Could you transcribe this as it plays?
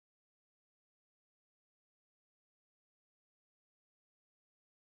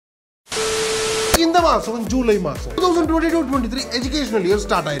இந்த மாசம் ஜூலை மாசம் 2022-23 எஜுகேஷனல் இயர்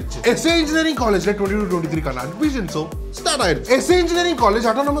ஸ்டார்ட் ஆயிருச்சு. SA Engineering Collegeல 22-23 கான அட்மிஷன்ஸும் ஸ்டார்ட் ஆயிருச்சு. SA Engineering College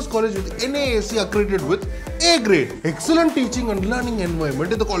autonomous college with NAAC accredited with A grade. Excellent teaching and learning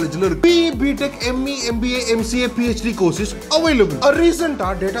environment இந்த காலேஜ்ல இருக்கு. BE, BTech, ME, MBA, MCA, PhD courses available. A recent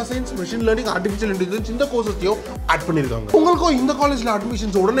data science, machine learning, artificial intelligence இந்த கோர்சஸையும் add பண்ணிருக்காங்க. உங்களுக்கு இந்த காலேஜ்ல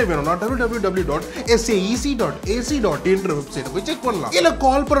admissions உடனே வேணும்னா www.saec.ac.in என்ற வெப்சைட்டை போய் செக் பண்ணலாம். இல்ல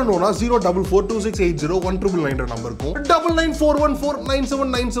கால் பண்ணனும்னா 04426801999 என்ற நம்பருக்கும்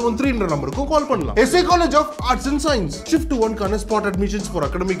 9941497993 என்ற நம்பருக்கும் கால் பண்ணலாம். SA College of Arts and Science Shift 1 கான spot admissions for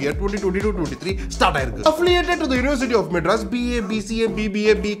academic year 2022-23 start ஆயிருக்கு. Affiliated to the University of Madras, BA, BCA,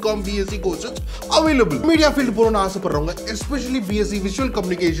 BBA, BCom, BSc courses available. Media field போறோம்னு ஆசைப்படுறவங்க especially BSc Visual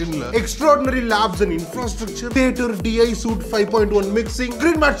Communicationல extraordinary labs and infrastructure, theater, DI suite 5.1 mixing,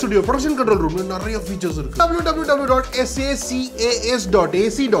 Green Mat Studio, production control room நிறைய features இருக்கு.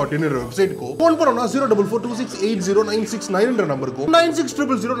 www.sacas.ac.in என்ற வெப்சைட்க்கு phone பண்ணனும்னா 04426809669 என்ற நம்பருக்கு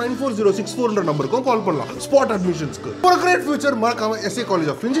 9600094064 என்ற நம்பருக்கு கால் பண்ணலாம். Spot அட்மிஷன்ஸ்க்கு. For a great future மறக்காம SA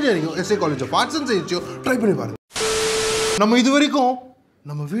College of Engineering, SA College of Arts and Science try பண்ணி பாருங்க. நம்ம இதுவரைக்கும்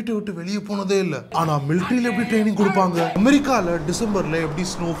நம்ம வீட்டை விட்டு வெளியே போனதே இல்ல. ஆனா மிலிட்டரியில எப்படி ட்ரைனிங் கொடுப்பாங்க, அமெரிக்கால டிசம்பர்ல எப்படி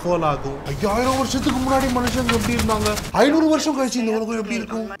ஸ்னோஃபால் ஆகும், 5000 வருஷத்துக்கு முன்னாடி மனுஷங்க எப்படி இருந்தாங்க, 500 வருஷம் கழிச்சு இந்த உலகம் எப்படி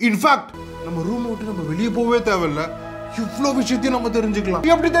இருக்கும். இன்ஃபேக்ட் நம்ம ரூம் விட்டு நம்ம வெளியே போவே தேவையில்ல. இவ்வளவு விஷயத்தையும் நம்ம தெரிஞ்சுக்கலாம்.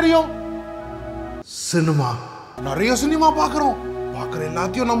 எப்படி தெரியும்? சினிமா. நிறைய சினிமா பாக்குறோம், பாக்குற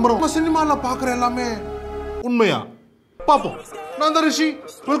எல்லாத்தையும் நம்புறோம். சினிமால பாக்குற எல்லாமே உண்மையா? பாப்போம். நான் தான் ரிஷி.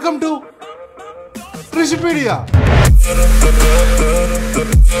 Welcome to RishiPedia.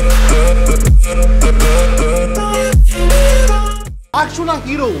 ஆக்சுவலா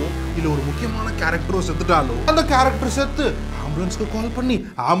ஹீரோவும் இல்ல ஒரு முக்கியமான கேரக்டரும் செத்துட்டாலும் அந்த கேரக்டர் செத்து ஆம்புலன்ஸ்க்கு கால் பண்ணி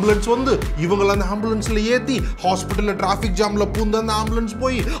ஆம்புலன்ஸ் வந்து இவங்கள அந்த ஆம்புலன்ஸ்ல ஏத்தி ஹாஸ்பிட்டல்ல டிராஃபிக் ஜாம்ல பூந்து அந்த ஆம்புலன்ஸ்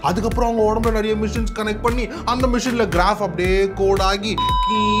போய் அதுக்கப்புறம் அவங்க உடம்புல நிறைய மிஷின்ஸ் கனெக்ட் பண்ணி அந்த மிஷின்ல கிராஃப் அப்படியே கோட் ஆகி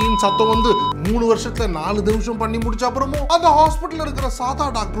கீன் சத்தம் வந்து 3 வருஷத்துல 4 நிமிஷம் பண்ணி முடிச்ச அப்புறமும் அந்த ஹாஸ்பிட்டல்ல இருக்கிற சாதா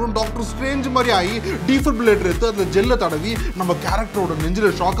டாக்டரும் டாக்டர் ஸ்ட்ரேஞ்ச் மாதிரி ஆகி டிஃபிபிரிலேட்டர் எடுத்து அந்த ஜெல்ல தடவி நம்ம கேரக்டரோட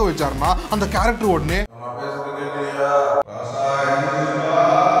நெஞ்சில ஷாக்க வச்சாருன்னா அந்த கேரக்டர் உடனே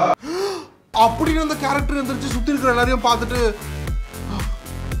அப்படின்னு அந்த கேரக்டர் எந்திரிச்சு சுத்தி இருக்கிற எல்லாரையும் பார்த்துட்டு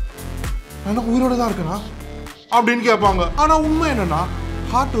நான் உயிரோட தான் இருக்கேனா அப்படின்னு கேட்பாங்க. ஆனா உண்மை என்னன்னா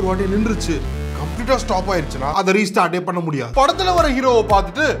ஹார்ட் ஒரு வாட்டி நின்றுச்சு, கம்ப்ளீட்டா ஸ்டாப் ஆயிருச்சுன்னா அதை ரீஸ்டார்ட்டே பண்ண முடியாது. படத்துல வர ஹீரோவை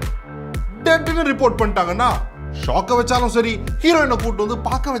பார்த்துட்டு டெட்னு ரிப்போர்ட் பண்ணிட்டாங்கன்னா ஷாக்க வச்சாலும் சரி, ஹீரோயினை கூட்டு வந்து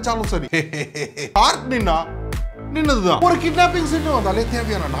பார்க்க வச்சாலும் சரி, ஹார்ட் நின்னா நின்னதுதான். ஒரு கிட்னாப்பிங் சீன் வந்தாலே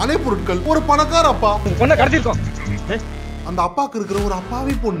தேவையான 4 பொருட்கள். ஒரு பணக்கார அப்பா, அந்த அப்பாக்கு இருக்கிற ஒரு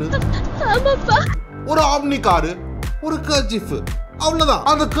அப்பாவி பொண்ணு, ஒரு ஆம்னி காரு, ஒரு கர்ச்சீஃப், அவ்வளவுதான்.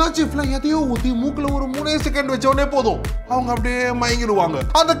 அந்த கர்ச்சீஃப்ல எதையோ ஊத்தி மூக்குல ஒரு 3 செகண்ட் வச்சோடனே போதும், அவங்க அப்படியே மயங்கிடுவாங்க.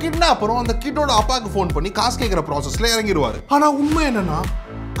 அந்த கிட்னாப்பரும் அந்த கிட்டோட அப்பாக்கு ஃபோன் பண்ணி காசு கேட்கிற ப்ராசஸ்ல இறங்கிடுவாரு. ஆனா உண்மை என்னன்னா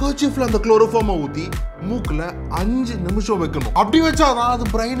கர்ச்சீஃப்ல அந்த குளோரோஃபார்மை ஊத்தி மூக்குல 5 நிமிஷம் வைக்கணும். அப்படி வச்சாதான் அது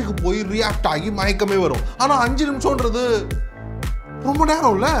பிரெயினுக்கு போய் ரியாக்ட் ஆகி மயக்கமே வரும். ஆனா 5 நிமிஷம்ன்றது ரொம்ப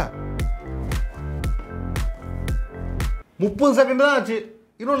நேரம் இல்ல, 30 செகண்ட் தான் ஆச்சு.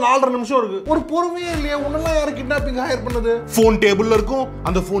 இன்னும் 4.5 நிமிஷம் இருக்கு. ஒரு பொறுமையே இல்லையா? உன்னெல்லாம் யாரு கிட்னாப்பிங் ஹையர் பண்ணது? போன் டேபிள்ல இருக்கும்,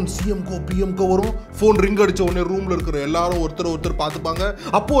 அந்த போன் சிஎம்கோ பிஎம்கோ வரும். போன் ரிங் அடிச்ச உடனே ரூம்ல இருக்கிற எல்லாரும் ஒருத்தர் பார்த்துப்பாங்க.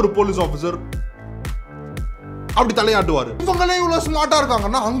 அப்போ ஒரு போலீஸ் ஆஃபீஸர் அப்படி தலையாட்டுவாரு. இவங்களே இவ்வளவு ஸ்மார்ட்டா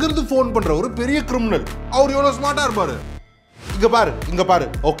இருக்காங்கன்னா அங்கிருந்து போன் பண்ற ஒரு பெரிய கிரிமினல் அவர் எவ்வளவு ஸ்மார்ட்டா இருப்பாரு. இங்க பாரு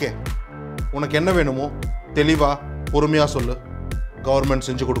ஓகே, உனக்கு என்ன வேணுமோ தெளிவா பொறுமையா சொல்லு, கவர்மெண்ட்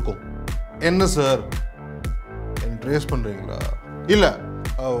செஞ்சு கொடுக்கும். என்ன சார் ட்ரேஸ் பண்றீங்களா? இல்ல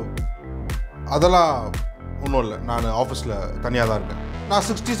அதெல்லாம் ஒன்றும் இல்லை, நான் ஆஃபீஸில் தனியாக தான் இருக்கேன். நான்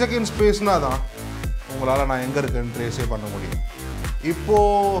 60 செகண்ட்ஸ் பேசினா தான் உங்களால் நான் எங்கே இருக்கேன்னு ட்ரேஸே பண்ண முடியும்.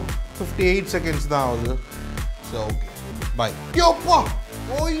 இப்போது 58 செகண்ட்ஸ் தான் ஆகுது. சரி ஓகே பாய். யோப்பா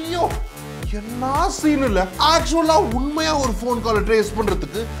ஓய்யோ என்ன சீன் இல்லை. ஆக்சுவலாக உண்மையாக ஒரு ஃபோன் காலை ட்ரேஸ்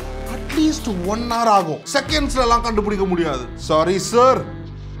பண்ணுறதுக்கு அட்லீஸ்ட் 1 hour ஆகும். செகண்ட்ஸ்லாம் கண்டுபிடிக்க முடியாது. சாரி சார்,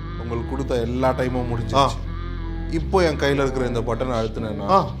 உங்களுக்கு கொடுத்த எல்லா டைமும் முடிஞ்சிச்சு. இப்போ என் கையில் இருக்கிற இந்த பட்டனை அழுத்தினேன்னா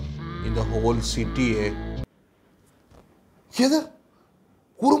இந்த ஹோல் சிட்டியே எது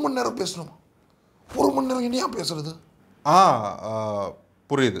 1 மணி நேரம் பேசணுமா? 1 மணி நேரம் என்னையா பேசுறது?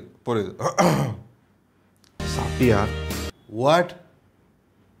 புரியுது. சாப்பிட்டியா? வாட்?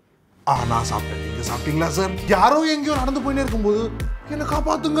 நான் சாப்பிட்டேன். நீங்க சாப்பிட்டீங்களா சார்? யாரோ எங்கேயோ நடந்து போயினே இருக்கும்போது என்ன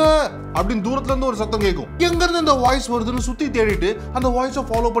காப்பாத்துங்க அப்படின்னு தூரத்துல இருந்து ஒரு சத்தம் கேட்கும். எங்க இருந்து இந்த வாய்ஸ் வருதுன்னு சுத்தி தேடிட்டு அந்த வாய்ஸை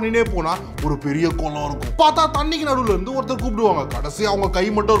ஃபாலோ பண்ணினே போனா ஒரு பெரிய குளம் இருக்கும். பார்த்தா தண்ணிக்கு நடுவுல இருந்து ஒருத்தர் கூப்பிடுவாங்க. கடைசி அவங்க கை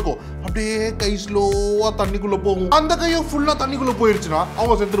மட்டும் இருக்கும். அப்படியே கை ஸ்லோவா தண்ணிக்குள்ள போகும். அந்த கையும் ஃபுல்லா தண்ணிக்குள்ள போயிருச்சுன்னா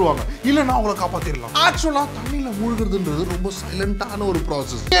அவங்க செத்துருவாங்க. இல்லைன்னா அவங்கள காப்பாத்திடலாம். ஆக்சுவலா தண்ணியில மூழ்கிறதுன்றது ரொம்ப சைலண்டான ஒரு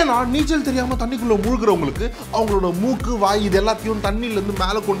ப்ராசஸ். ஏன்னா நீச்சல் தெரியாம தண்ணிக்குள்ள மூழ்கிறவங்களுக்கு அவங்களோட மூக்கு வாய் இது எல்லாத்தையும் தண்ணியில இருந்து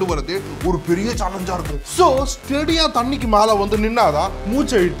மேல கொண்டு வரது ஒரு பெரிய சேலஞ்சா இருக்கும். சோ ஸ்டெடியா தண்ணிக்கு மேல வந்து நின்னாதான்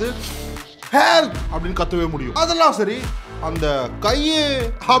மூச்சை இழுத்து ஹெல்ப் அப்படின்னு கத்தவே முடியும். அதெல்லாம் சரி, அந்த கையே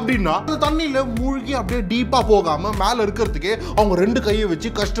அப்படின்னா அந்த தண்ணியில மூழ்கி அப்படியே டீப்பா போகாம மேல இருக்கிறதுக்கே அவங்க 2 கையை வச்சு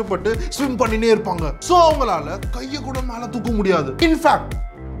கஷ்டப்பட்டு ஸ்விம் பண்ணினே இருப்பாங்க. சோ அவங்களால கையை கூட மேல தூக்க முடியாது. இன்ஃபேக்ட்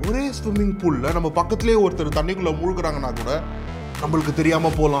ஒரே ஸ்விம்மிங் பூல்ல நம்ம பக்கத்திலேயே ஒருத்தர் தண்ணிக்குள்ள மூழ்குறாங்கன்னா கூட நம்மளுக்கு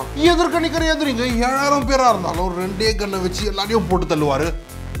தெரியாம போலாம். எதிர்கணிக்கிற எதிரிங்க 7000 பேரா இருந்தாலும் 2 கண்ணை வச்சு எல்லாரையும் போட்டு தள்ளுவாரு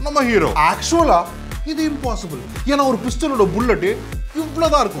நம்ம ஹீரோ. ஆக்சுவலா இது இம்பாசிபிள். ஏன்னா ஒரு பிஸ்டலோட புல்லட்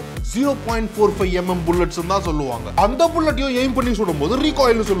இவ்வளவுதான் இருக்கும். 0.45 mm புல்லட்ஸ் தான் சொல்லுவாங்க. அந்த புல்லட்டையும் எய்ம் பண்ணி சுடும்போது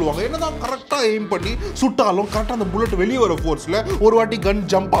ரீகாயில்னு சொல்லுவாங்க. என்னதான் கரெக்டா எய்ம் பண்ணி சுட்டாலும் கரெக்டா அந்த புல்லட் வெளியே வர ஃபோர்ஸ்ல ஒரு வாட்டி கன்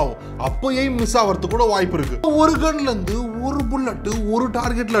ஜம்ப் ஆகும். அப்போ எய்ம் மிஸ் ஆகிறதுக்கு கூட வாய்ப்பு இருக்கு. ஒரு கன்ல இருந்து ஒரு புல்லட் ஒரு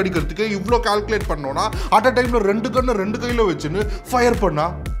டார்கெட்ல அடிக்கிறதுக்கு இவ்ளோ கால்குலேட் பண்ணோம்னா அட் அ டைம்ல 2 கன்னை 2 கையில வச்சுன்னு ஃபயர் பண்ணா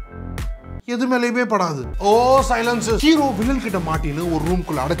எது மேலேயுமே படாது. ஓ சைலன்ஸ். ஹீரோ வில்லன் கிட்ட மாட்டின்னு ஒரு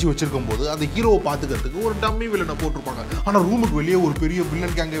ரூம்குள்ள அடைச்சி வச்சிருக்கும் போது அந்த ஹீரோவை பாத்துக்கிறதுக்கு ஒரு டம்மி வில்லனை போட்டிருப்பாங்க. ஆனா ரூமுக்கு வெளியே ஒரு பெரிய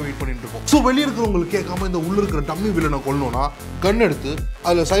வில்லன் கேங்கே வெயிட் பண்ணிட்டு இருக்கும். சோ வெளியே இருக்கிறவங்களுக்கு கேட்காம இந்த உள்ள இருக்கிற டம்மி வில்லனை கொல்லணும்னா கன் எடுத்து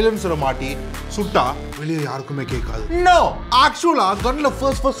அதுல சைலன்சரை மாட்டி சுட்டா வெளியே யாருக்குமே கேட்காது. நோ, ஆக்சுவலா கன்ல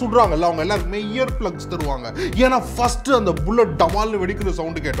ஃபர்ஸ்ட் சுடுறாங்கல்ல அவங்க எல்லாருக்குமே இயர் பிளக்ஸ் தருவாங்க. ஏன்னா ஃபர்ஸ்ட் அந்த புல்லட் டமால்னு வெடிக்கிற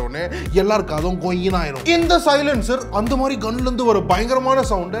சவுண்ட் கேட்டோடனே எல்லாருக்கும் அதுவும் கொயின் ஆயிரும். இந்த சைலன்சர் அந்த மாதிரி கன்ல இருந்து வர பயங்கரமான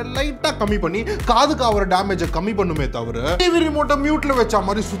சவுண்டை லைட்டா கம்மி பண்ணி காதுக்கு ஆவற டேமேஜை கம்மி பண்ணுமே தவிர டிவி ரிமோட்டை மியூட்ல வச்ச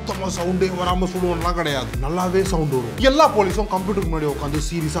மாதிரி சுத்தமா சவுண்டே வராம சுடுவோம்லாம் கிடையாது. நல்லாவே சவுண்ட் வரும். எல்லா போலீஸும் கம்ப்யூட்டருக்கு முன்னாடி உட்காந்து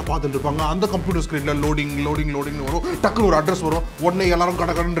சீரியஸா பார்த்துட்டு இருப்பாங்க. அந்த கம்ப்யூட்டர் ஸ்கிரீன்ல லோடிங் வரும். டக்குனு ஒரு அட்ரஸ் வரும். உடனே எல்லாரும்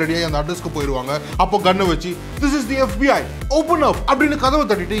கடகடன் ரெடியாகி அந்த அட்ரஸ்க்கு போயிடுவாங்க. அப்போ கன்னை வச்சு this is the FBI open up அப்படின்னு கதவை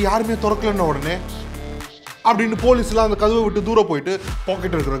தட்டிட்டு யாருமே திறக்கலன்னு உடனே அப்படின்னு போலீஸ்லாம் அந்த கதவை விட்டு தூரம் போயிட்டு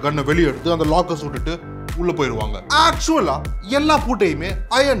பாக்கெட் இருக்கிற கன்னை வெளியே எடுத்து அந்த லாக்கை சுட்டுட்டு உள்ள போயிடுவாங்க. ஆக்சுவலா எல்லா பூட்டையுமே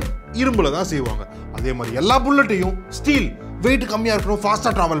அயன் இரும்புல தான் செய்வாங்க. அதே மாதிரி எல்லா புல்லட்டையும் ஸ்டீல் வெயிட் கம்மியா இருக்கணும்,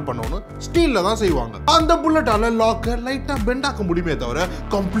 ஃபாஸ்டா டிராவல் பண்ணணும், ஸ்டீல்ல தான் செய்வாங்க. அந்த புல்லட்டால லாக்க லைட்டா பெண்ட் ஆக்க முடியுமே தவிர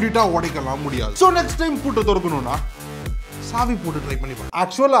கம்ப்ளீட்டா உடைக்கலாம் முடியாது. சோ நெக்ஸ்ட் டைம் பூட்டை திறக்கணும்னா சாவி போட்டு ட்ரை பண்ணி பாருங்க.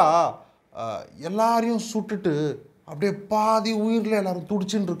 ஆக்சுவலா எல்லாரையும் சுட்டுட்டு அப்படியே பாதி உயிரில் எல்லாரும்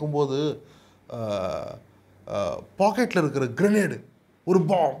துடிச்சுன்னு இருக்கும்போது பாக்கெட்டில் இருக்கிற கிரனேடு ஒரு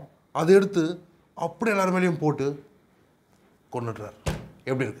பாம் அதை எடுத்து அப்படி எல்லாரும் மேலேயும் போட்டு கொண்டுடுறார்.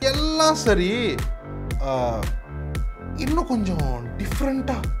 எப்படி இருக்கு? எல்லாம் சரி, இன்னும் கொஞ்சம்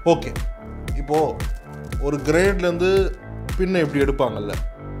டிஃப்ரெண்டா. ஓகே, இப்போ ஒரு கிரனேட்லேருந்து பின்னை எப்படி எடுப்பாங்கல்ல,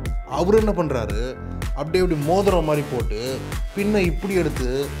 அவர் என்ன பண்ணுறாரு, அப்படியே இப்படி மோதிரம் மாதிரி போட்டு பின்னை இப்படி எடுத்து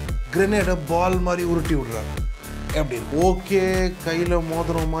கிரனேடை பால் மாதிரி உருட்டி விடுறாரு. எப்படி இருக்கு? ஓகே, கையில்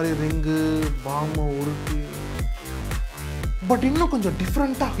மோதிரம் மாதிரி ரிங்கு பாம்பை உருட்டி. பட் இன்னும் கொஞ்சம்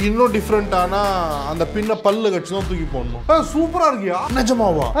டிஃப்ரெண்டா, இன்னும் டிஃப்ரெண்டானா அந்த பின்ன பல்ல கட்சி தான் தூக்கி போடணும். சூப்பரா இருக்கியா?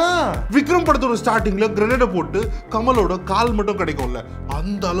 நிஜமாவா? விக்ரம் படத்தோட ஸ்டார்டிங்ல கிரனேட போட்டு கமலோட கால் மட்டும் கிடைக்கும்ல,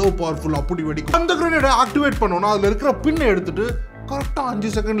 அந்த அளவு பவர்ஃபுல், அப்படி வெடிக்கும். அந்த கிரனேடை ஆக்டிவேட் பண்ணோம்னா அதுல இருக்கிற பின்னை எடுத்துட்டு கரெக்டா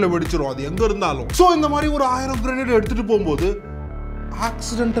 5 செகண்ட்ல வெடிச்சிரும், அது எங்க இருந்தாலும். சோ இந்த மாதிரி ஒரு 1000 கிரனேட் எடுத்துட்டு போகும்போது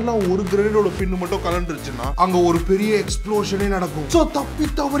ஆக்சிடென்டலா ஒரு கிரனேடோட பின்னு மட்டும் கலண்டுருச்சுன்னா அங்க ஒரு பெரிய எக்ஸ்ப்ளோஷனே நடக்கும். சோ தப்பி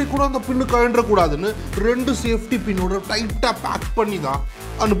தவறி கூட அந்த பின்னு கலண்ட கூடாதுன்னு 2 சேஃப்டி பின்னோட டைட்டா பேக் பண்ணி தான்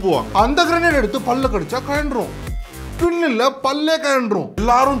அனுப்புவாங்க. அந்த கிரனேட் எடுத்து பல்ல கடிச்சா கலண்டுரும், பின் இல்ல பல்லே கலண்டுரும்.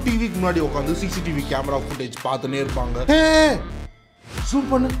 எல்லாரும் டிவிக்கு முன்னாடி உட்காந்து சிசிடிவி கேமரா ஃபுட்டேஜ் பார்த்துனே இருப்பாங்க. ஜூம்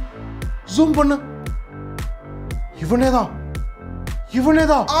பண்ணு, ஜூம் பண்ணு, இவனேதான்.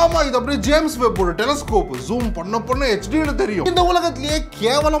 ஆமா, இது அப்படியே ஜேம்ஸ் வெப்போட டெலஸ்கோப் ஜூம் பண்ண HDல தெரியும். இந்த உலகத்திலேயே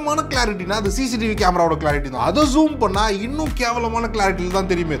கேவலமான கிளாரிட்டினா அது சிசிடிவி கேமராவோட கிளாரிட்டி தான். அதை ஜூம் பண்ணா இன்னும் கேவலமான கிளாரிட்டில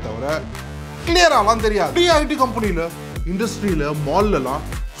தான் தெரியுமே தவிர கிளியராலாம் தெரியாது. ஐடி கம்பெனில, இண்டஸ்ட்ரியில, மால்லலாம்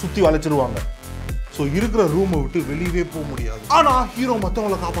சுத்தி வளைச்சிருவாங்க. ஸோ இருக்கிற ரூமை விட்டு வெளியவே போக முடியாது. ஆனா ஹீரோ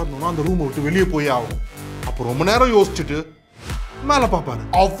மற்றவங்களை காப்பாற்றணும்னா அந்த ரூமை விட்டு வெளியே போய் ஆகணும். அப்போ ரொம்ப நேரம் யோசிச்சுட்டு மேல பாப்பாரு.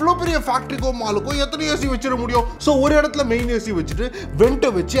 அவ்வளோ பெரிய ஃபேக்டரிக்கோ மாலுக்கோ எத்தனை ஏசி வச்சிட முடியும்? ஸோ ஒரு இடத்துல மெயின் ஏசி வச்சுட்டு வெண்ட்டை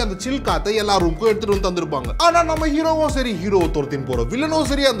வச்சு அந்த சில் காத்தை எல்லா ரூமுக்கும் எடுத்துட்டு வந்து தந்திருப்பாங்க. ஆனா நம்ம ஹீரோவும் சரி, ஹீரோவை துரத்தின்னு போற வில்லனும்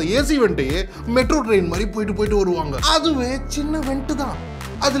சரி, அந்த ஏசி வெண்ட்டையே மெட்ரோ ட்ரெயின் மாதிரி போயிட்டு வருவாங்க. அதுவே சின்ன வெண்ட் தான்,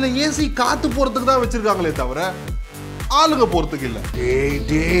 அதுல ஏசி காத்து போறதுக்கு தான் வச்சிருக்காங்களே தவிர ஆளுங்க போறதுக்கு இல்ல.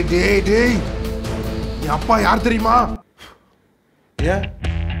 டேய் என் அப்பா யார் தெரியுமா? ஏன்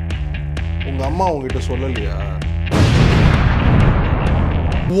உங்க அம்மா உங்ககிட்ட சொல்லலையா?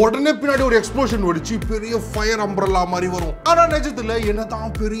 உடனே பின்னாடி ஒரு எக்ஸ்ப்ளோஷன் வெடிச்சு பெரிய ஃபயர் அம்பரல்லா மாதிரி வரும். ஆனா நிஜத்துல என்னதான்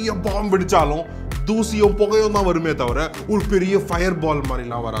பெரிய பாம்பு வெடிச்சாலும் தூசியும் புகையும் தான் வருமே தவிர ஒரு பெரிய ஃபயர் பால்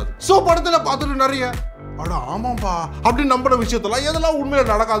மாதிரிலாம் வராது. சோ படத்துல பார்த்துட்டு நிறைய அட ஆமாப்பா அப்படி நம்பின விஷயத்தெல்லாம் எதெல்லாம் உண்மையில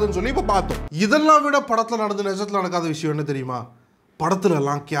நடக்காதுன்னு சொல்லி இப்ப பார்த்தோம். இதெல்லாம் விட படத்துல நடந்த நிஜத்துல நடக்காத விஷயம் என்ன தெரியுமா? படத்துல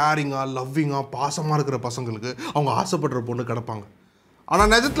எல்லாம் கேரிங்கா லவ்விங்கா பாசமா இருக்கிற பசங்களுக்கு அவங்க ஆசைப்படுற பொண்ணு கிடைப்பாங்க. ஆனா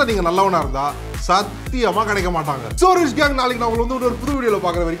நிஜத்துல நீங்க நல்லவனா இருந்தா சத்தியமா கிடைக்க மாட்டாங்க. சோ RishGang நாளைக்கு நான் உங்களை ஒரு புது வீடியோல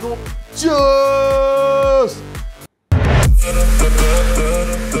பாக்குற வரைக்கும் cheers.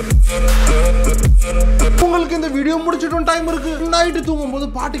 உங்களுக்கு இந்த வீடியோ முடிச்சிட்டோம் டைம் இருக்கு. நைட் தூங்கும்போது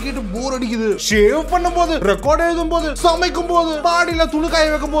பாட்டு கேட்டு போர் அடிக்குது. ஷேவ் பண்ணும்போது, ரெக்கார்ட் எழுதும்போது, சமைக்கும் போது, பாடியில துணிக்காய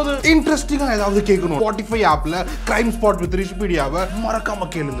வைக்கும் போது இன்ட்ரெஸ்டிங்கா ஏதாவது கேட்கணும். Spotify ஆப்ல கிரைம் ஸ்பாட் வித் RishiPediaவை மறக்காம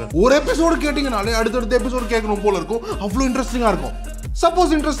கேளுங்க. ஒரு எபிசோடு கேட்டீங்கனாலே அடுத்தடுத்த எபிசோடு கேட்கணும் போல இருக்கும். அவ்வளவு இன்ட்ரெஸ்டிங்கா இருக்கும்.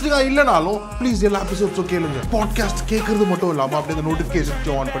 சப்போஸ் இன்ட்ரெஸ்டிங்கா இல்லனாலும் ப்ளீஸ் எல்லா எபிசோட்ஸும் கேளுங்க. பாட்காஸ்ட் கேட்கறது மட்டும் இல்லாம அப்படியே அந்த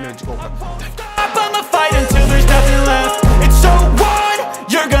நோட்டிஃபிகேஷன் ஆன் பண்ணி வச்சுக்கோங்க. Until there's nothing left. It's so what?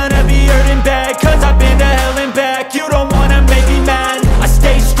 You're gonna be hurting bad, cause I've been to hell and back. You don't wanna make me mad. I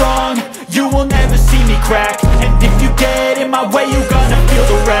stay strong, you will never see me crack. And if you get in my way, you're gonna feel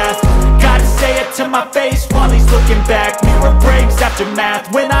the wrath. Gotta say it to my face while he's looking back. Mirror breaks after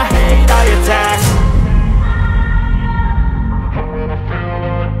math. When I hate, I attack.